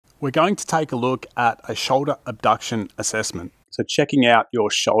We're going to take a look at a shoulder abduction assessment. So checking out your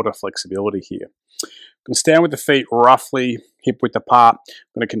shoulder flexibility here. I'm going to stand with the feet roughly hip width apart.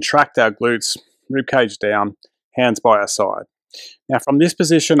 I'm going to contract our glutes, rib cage down, hands by our side. Now from this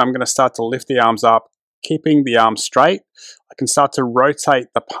position, I'm going to start to lift the arms up, keeping the arms straight. I can start to rotate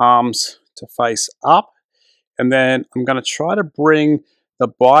the palms to face up, and then I'm going to try to bring the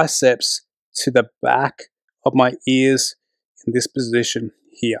biceps to the back of my ears in this position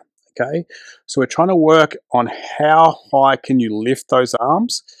here. Okay, so we're trying to work on how high can you lift those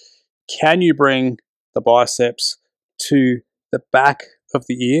arms? Can you bring the biceps to the back of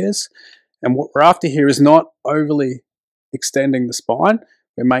the ears? And what we're after here is not overly extending the spine.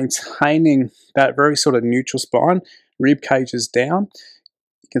 We're maintaining that very sort of neutral spine. Rib cage is down.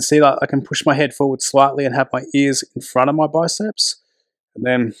 You can see that I can push my head forward slightly and have my ears in front of my biceps, and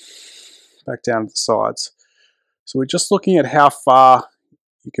then back down to the sides. So we're just looking at how far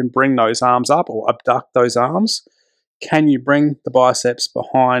you can bring those arms up or abduct those arms. Can you bring the biceps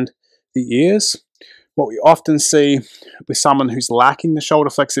behind the ears? What we often see with someone who's lacking the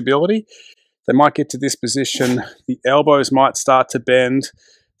shoulder flexibility, they might get to this position, the elbows might start to bend,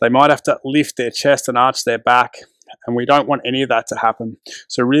 they might have to lift their chest and arch their back, and we don't want any of that to happen.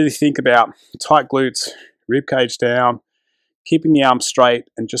 So really think about tight glutes, rib cage down, keeping the arms straight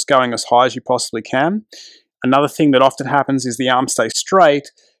and just going as high as you possibly can. Another thing that often happens is the arms stay straight,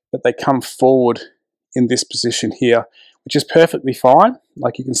 but they come forward in this position here, which is perfectly fine.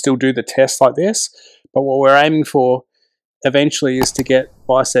 Like, you can still do the test like this, but what we're aiming for eventually is to get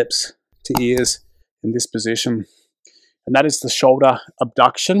biceps to ears in this position. And that is the shoulder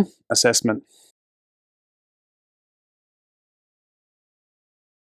abduction assessment.